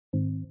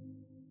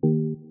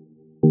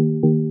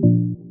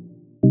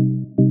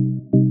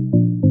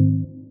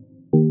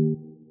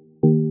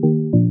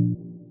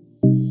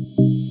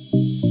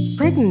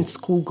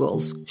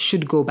schoolgirls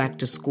should go back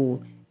to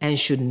school and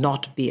should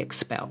not be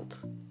expelled.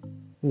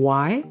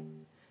 Why?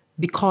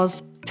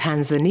 Because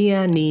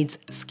Tanzania needs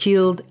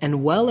skilled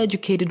and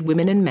well-educated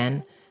women and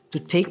men to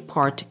take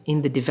part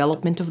in the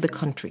development of the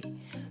country,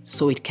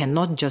 so it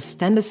cannot just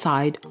stand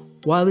aside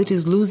while it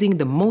is losing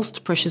the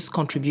most precious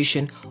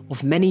contribution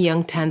of many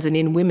young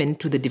Tanzanian women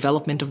to the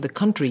development of the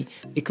country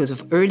because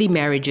of early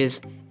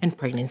marriages and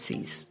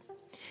pregnancies.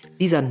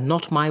 These are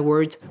not my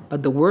words,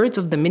 but the words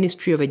of the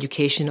Ministry of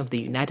Education of the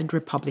United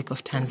Republic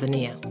of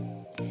Tanzania.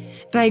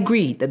 And I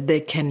agree that there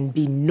can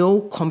be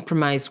no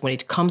compromise when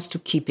it comes to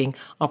keeping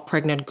our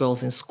pregnant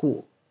girls in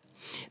school.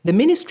 The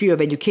Ministry of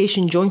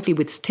Education, jointly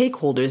with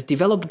stakeholders,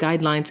 developed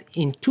guidelines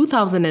in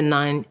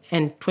 2009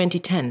 and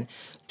 2010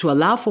 to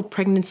allow for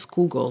pregnant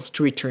schoolgirls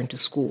to return to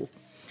school.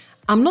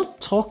 I'm not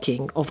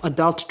talking of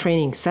adult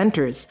training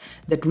centers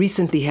that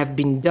recently have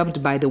been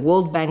dubbed by the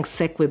World Bank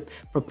SEQUIP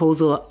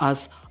proposal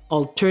as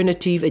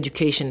alternative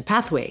education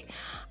pathway.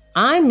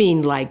 I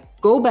mean, like,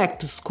 go back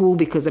to school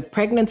because a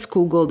pregnant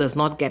schoolgirl does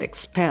not get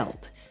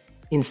expelled.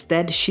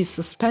 Instead, she's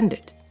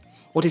suspended.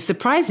 What is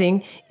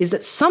surprising is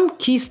that some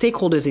key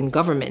stakeholders in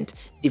government,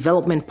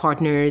 development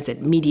partners,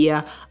 and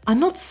media are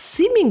not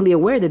seemingly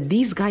aware that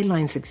these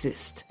guidelines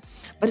exist.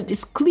 But it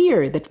is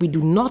clear that we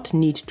do not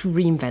need to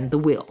reinvent the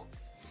wheel.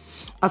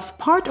 As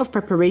part of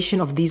preparation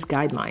of these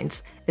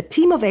guidelines, a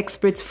team of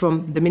experts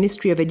from the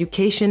Ministry of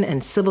Education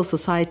and civil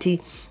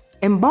society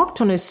embarked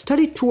on a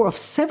study tour of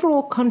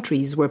several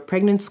countries where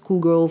pregnant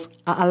schoolgirls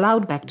are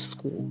allowed back to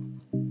school.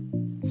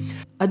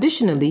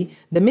 Additionally,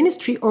 the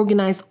ministry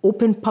organized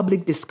open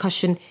public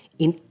discussion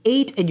in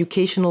 8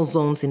 educational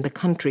zones in the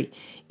country,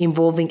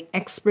 involving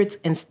experts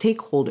and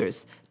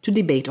stakeholders to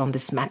debate on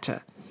this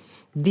matter.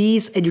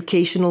 These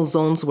educational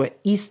zones were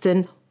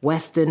Eastern,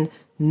 Western,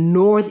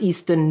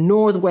 Northeastern,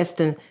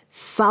 Northwestern,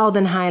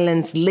 Southern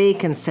Highlands,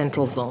 Lake, and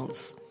Central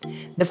zones.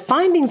 The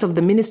findings of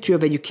the Ministry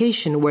of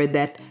Education were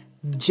that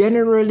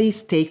generally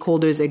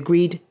stakeholders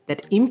agreed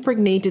that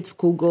impregnated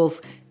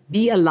schoolgirls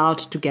be allowed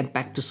to get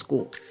back to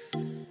school.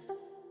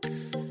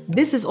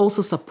 This is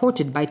also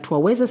supported by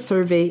Twaweza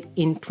survey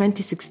in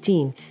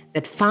 2016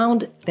 that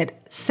found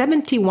that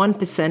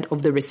 71%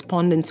 of the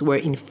respondents were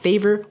in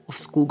favor of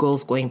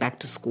schoolgirls going back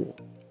to school.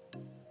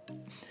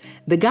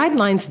 The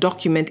guidelines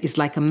document is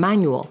like a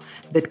manual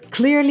that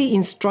clearly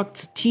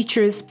instructs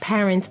teachers,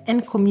 parents,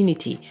 and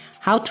community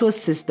how to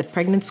assist the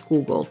pregnant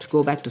schoolgirl to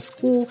go back to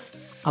school,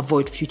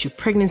 avoid future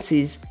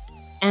pregnancies,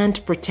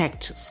 and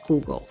protect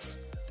schoolgirls.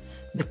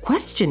 The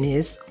question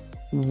is,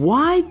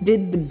 why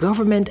did the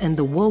government and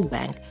the World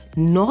Bank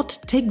not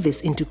take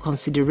this into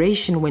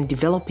consideration when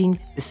developing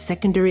the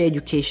Secondary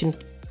Education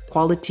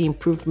Quality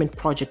Improvement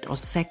Project, or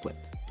SEQUIP?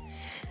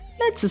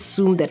 Let's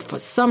assume that for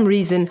some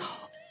reason,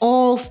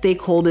 all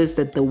stakeholders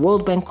that the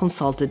World Bank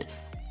consulted,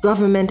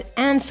 government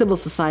and civil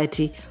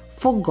society,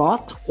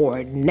 forgot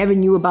or never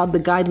knew about the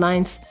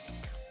guidelines.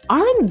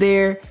 Aren't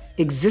there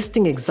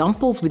existing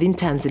examples within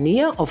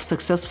Tanzania of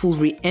successful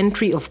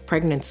re-entry of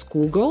pregnant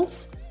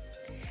schoolgirls?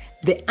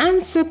 The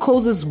answer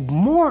causes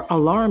more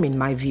alarm in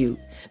my view,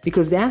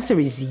 because the answer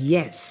is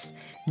yes.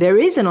 There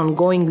is an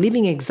ongoing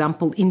living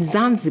example in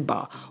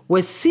Zanzibar,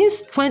 where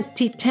since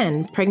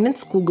 2010, pregnant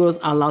schoolgirls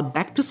are allowed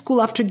back to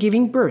school after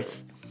giving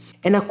birth.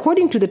 And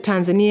according to the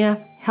Tanzania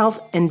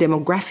Health and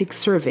Demographic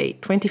Survey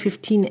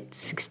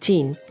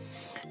 2015-16,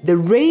 the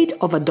rate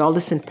of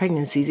adolescent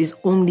pregnancies is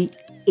only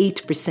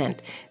 8%.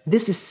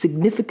 This is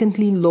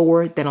significantly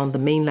lower than on the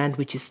mainland,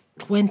 which is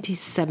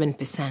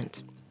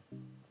 27%.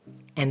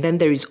 And then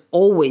there is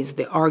always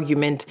the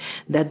argument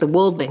that the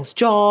World Bank's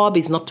job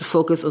is not to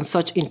focus on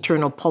such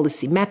internal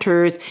policy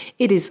matters.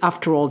 It is,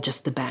 after all,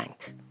 just a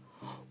bank.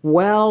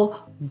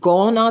 Well,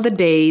 gone are the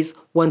days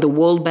when the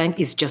World Bank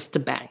is just a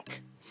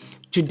bank.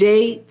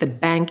 Today, the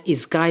bank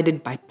is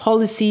guided by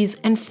policies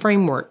and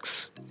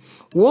frameworks.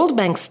 World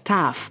Bank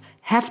staff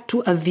have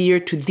to adhere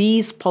to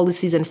these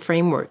policies and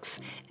frameworks,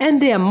 and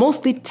they are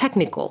mostly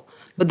technical.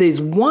 But there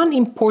is one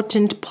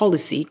important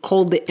policy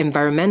called the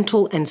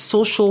Environmental and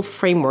Social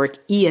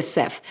Framework,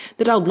 ESF,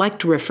 that I would like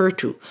to refer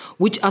to,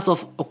 which as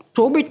of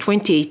October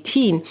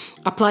 2018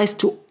 applies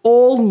to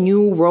all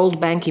new World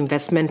Bank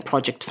investment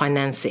project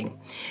financing.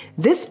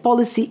 This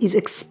policy is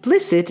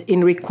explicit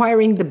in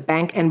requiring the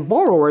bank and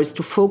borrowers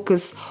to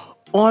focus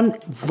on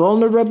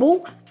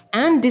vulnerable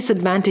and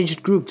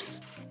disadvantaged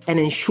groups and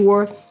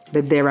ensure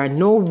that there are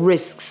no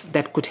risks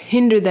that could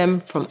hinder them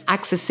from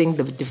accessing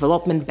the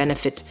development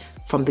benefit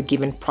from the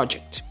given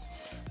project.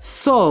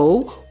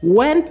 So,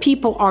 when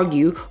people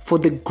argue for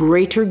the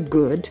greater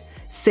good,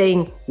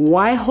 saying,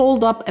 why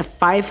hold up a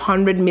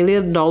 $500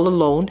 million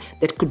loan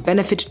that could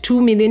benefit 2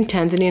 million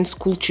Tanzanian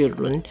school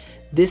children,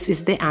 this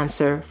is the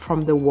answer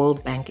from the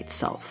World Bank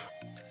itself.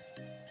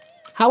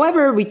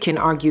 However we can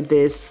argue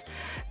this,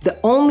 the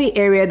only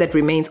area that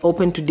remains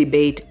open to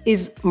debate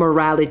is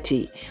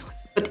morality.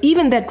 But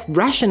even that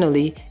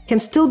rationally can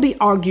still be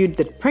argued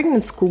that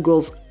pregnant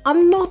schoolgirls are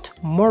not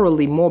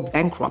morally more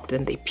bankrupt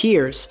than their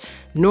peers,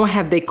 nor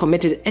have they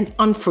committed an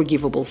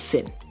unforgivable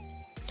sin.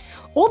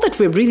 All that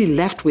we're really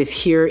left with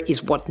here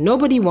is what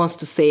nobody wants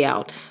to say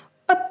out,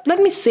 But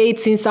let me say it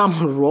since I'm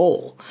on a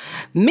roll.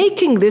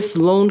 Making this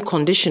loan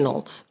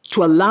conditional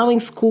to allowing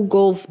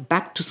schoolgirls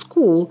back to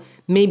school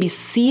may be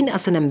seen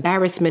as an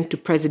embarrassment to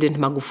President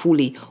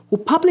Magufuli, who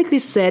publicly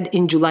said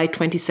in July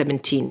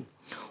 2017,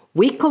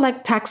 "We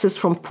collect taxes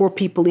from poor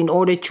people in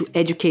order to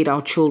educate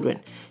our children.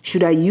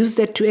 Should I use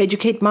that to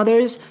educate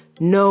mothers?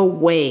 No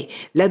way.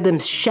 Let them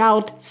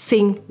shout,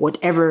 sing,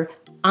 whatever.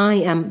 I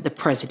am the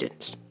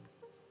president."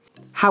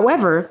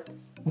 However,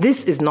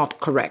 this is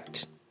not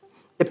correct.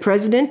 The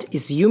president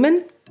is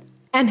human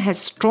and has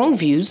strong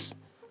views,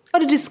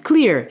 but it is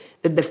clear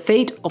that the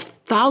fate of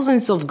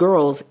thousands of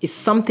girls is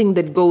something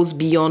that goes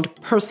beyond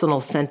personal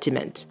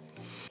sentiment.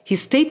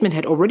 His statement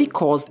had already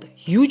caused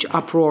huge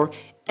uproar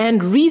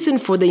and reason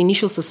for the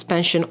initial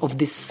suspension of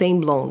this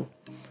same loan.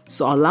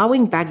 So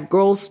allowing back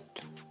girls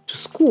to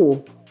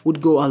school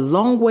would go a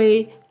long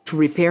way to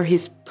repair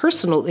his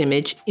personal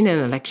image in an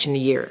election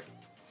year.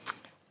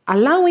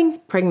 Allowing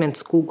pregnant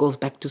schoolgirls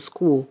back to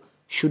school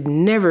should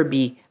never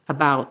be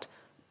about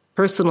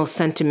personal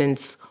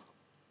sentiments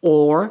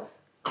or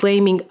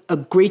claiming a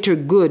greater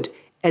good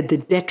at the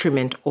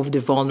detriment of the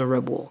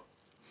vulnerable.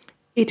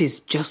 It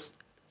is just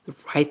the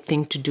right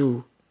thing to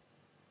do,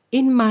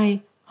 in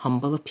my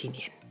humble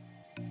opinion.